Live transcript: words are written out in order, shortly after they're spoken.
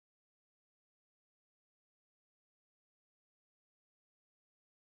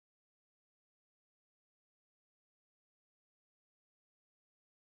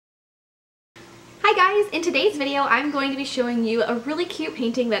Hi guys! In today's video I'm going to be showing you a really cute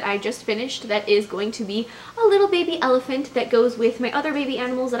painting that I just finished that is going to be a little baby elephant that goes with my other baby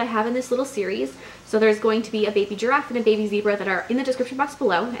animals that I have in this little series. So there's going to be a baby giraffe and a baby zebra that are in the description box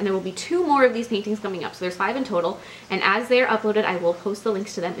below, and there will be 2 more of these paintings coming up, so there's 5 in total, and as they are uploaded I will post the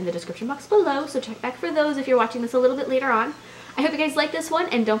links to them in the description box below, so check back for those if you're watching this a little bit later on. I hope you guys like this one,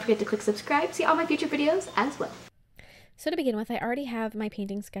 and don't forget to click subscribe to see all my future videos as well. So to begin with, I already have my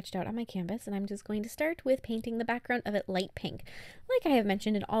painting sketched out on my canvas, and I'm just going to start with painting the background of it light pink. Like I have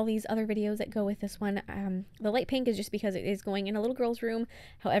mentioned in all these other videos that go with this one, the light pink is just because it is going in a little girl's room.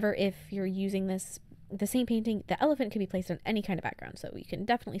 However, if you're using the same painting, the elephant can be placed on any kind of background, so you can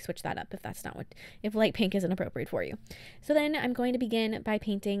definitely switch that up if light pink isn't appropriate for you. So then I'm going to begin by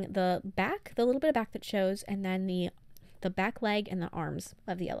painting the back, the little bit of back that shows, and then the back leg and the arms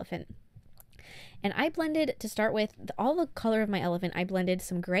of the elephant. And I blended, to start with, all the color of my elephant, I blended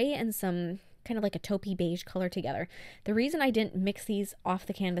some gray and some kind of like a taupey beige color together. The reason I didn't mix these off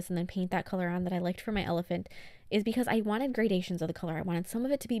the canvas and then paint that color on that I liked for my elephant is because I wanted gradations of the color. I wanted some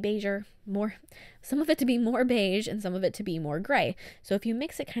of it to be some of it to be more beige and some of it to be more gray. So if you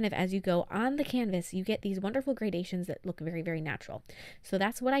mix it kind of as you go on the canvas, you get these wonderful gradations that look very, very natural. So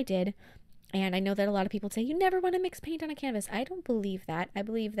that's what I did. And I know that a lot of people say you never want to mix paint on a canvas. I don't believe that. I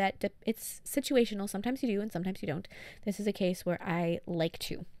believe that it's situational. Sometimes you do and sometimes you don't. This is a case where I like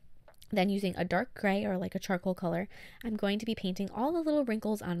to. Then using a dark gray or like a charcoal color, I'm going to be painting all the little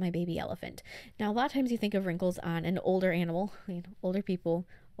wrinkles on my baby elephant. Now, a lot of times you think of wrinkles on an older animal, older people,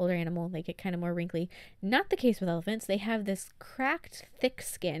 older animal, they get kind of more wrinkly. Not the case with elephants. They have this cracked, thick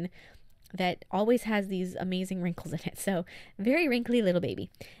skin that always has these amazing wrinkles in it. So very wrinkly little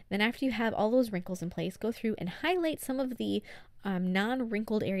baby. Then after you have all those wrinkles in place, go through and highlight some of the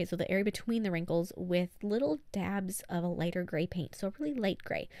non-wrinkled areas, so the area between the wrinkles, with little dabs of a lighter gray paint. So really light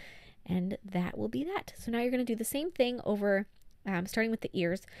gray. And that will be that. So now you're going to do the same thing over starting with the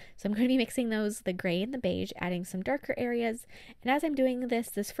ears. So I'm going to be mixing the gray and the beige, adding some darker areas. And as I'm doing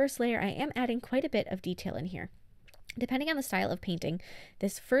this first layer, I am adding quite a bit of detail in here. Depending on the style of painting,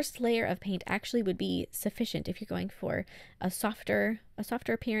 this first layer of paint actually would be sufficient. If you're going for a softer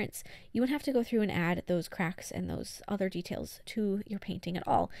appearance, you wouldn't have to go through and add those cracks and those other details to your painting at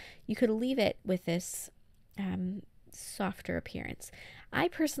all. You could leave it with this softer appearance. I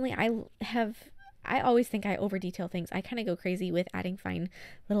personally, I always think I over detail things. I kind of go crazy with adding fine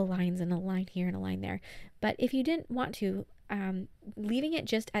little lines and a line here and a line there. But if you didn't want to, leaving it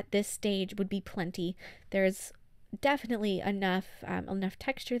just at this stage would be plenty. There's definitely enough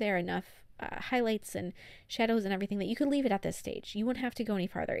texture there, enough highlights and shadows and everything that you could leave it at this stage. You wouldn't have to go any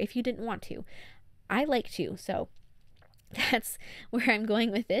farther if you didn't want to. I like to, so that's where I'm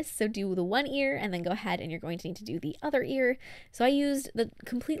going with this. So do the one ear and then go ahead and you're going to need to do the other ear. So I used the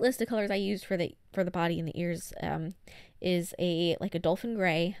complete list of colors I used for the body and the ears is like a dolphin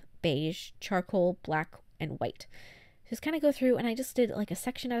gray, beige, charcoal, black, and white. Just kind of go through, and I just did like a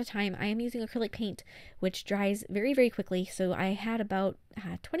section at a time. I am using acrylic paint, which dries very, very quickly. So I had about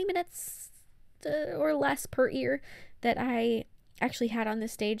 20 minutes or less per ear that I actually had on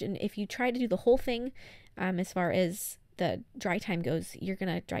this stage. And if you try to do the whole thing, as far as the dry time goes, you're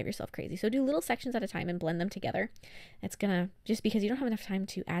going to drive yourself crazy. So do little sections at a time and blend them together. It's just because you don't have enough time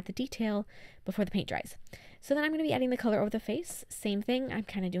to add the detail before the paint dries. So then I'm going to be adding the color over the face. Same thing. I'm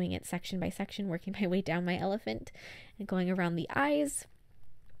kind of doing it section by section, working my way down my elephant and going around the eyes.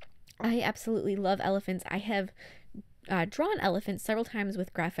 I absolutely love elephants. I have drawn elephants several times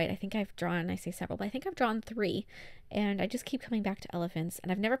with graphite. I think I've drawn, I say several, but I think I've drawn 3, and I just keep coming back to elephants,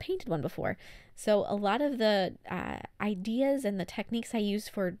 and I've never painted one before. So a lot of the ideas and the techniques I use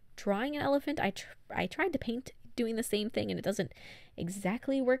for drawing an elephant, I tried to paint doing the same thing, and it doesn't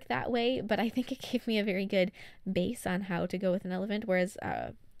exactly work that way, but I think it gave me a very good base on how to go with an elephant, whereas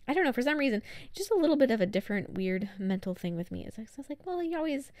I don't know, for some reason, just a little bit of a different weird mental thing with me. It's like, well, you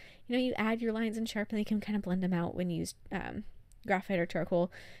always, you add your lines and sharpen, you can kind of blend them out when you use graphite or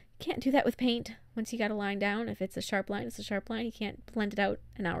charcoal. You can't do that with paint. Once you got a line down, if it's a sharp line, it's a sharp line. You can't blend it out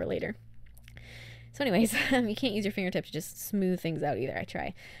an hour later. So anyways, you can't use your fingertips to just smooth things out either.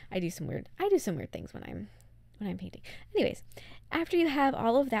 I do some weird things when I'm painting. Anyways, after you have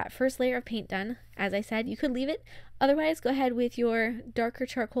all of that first layer of paint done, as I said, you could leave it. Otherwise, go ahead with your darker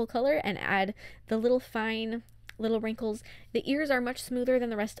charcoal color and add the little fine little wrinkles. The ears are much smoother than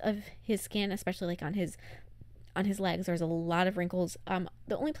the rest of his skin, especially like on his legs. There's a lot of wrinkles.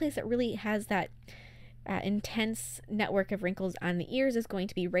 The only place that really has that intense network of wrinkles on the ears is going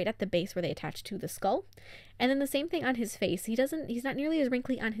to be right at the base where they attach to the skull. And then the same thing on his face. He's not nearly as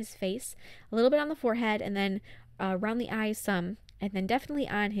wrinkly on his face. A little bit on the forehead, and then around the eyes some, and then definitely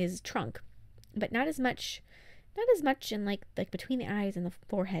on his trunk. but not as much in like between the eyes and the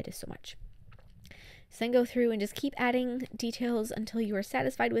forehead is so much. So then go through and just keep adding details until you are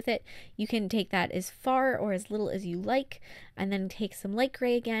satisfied with it. You can take that as far or as little as you like, and then take some light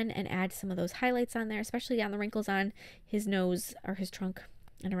gray again and add some of those highlights on there, especially on the wrinkles on his nose or his trunk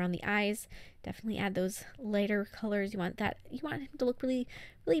and around the eyes. Definitely add those lighter colors. You want him to look really,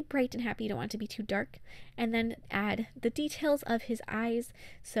 really bright and happy. You don't want it to be too dark. And then add the details of his eyes.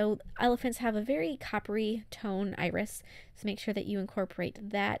 So elephants have a very coppery tone iris, so make sure that you incorporate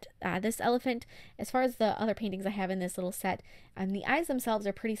that. This elephant, as far as the other paintings I have in this little set, the eyes themselves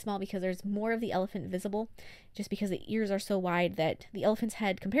are pretty small because there's more of the elephant visible, just because the ears are so wide that the elephant's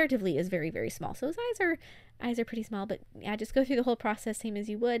head comparatively is very, very small. So his eyes are pretty small, but yeah, just go through the whole process same as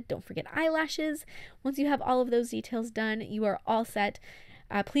you would. Don't forget eyelashes. Once you have all of those details done, you are all set.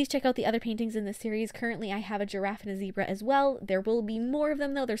 Please check out the other paintings in this series. Currently, I have a giraffe and a zebra as well. There will be more of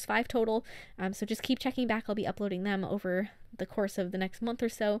them, though. There's 5 total, so just keep checking back. I'll be uploading them over the course of the next month or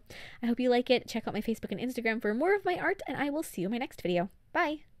so. I hope you like it. Check out my Facebook and Instagram for more of my art, and I will see you in my next video.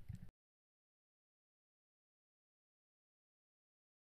 Bye!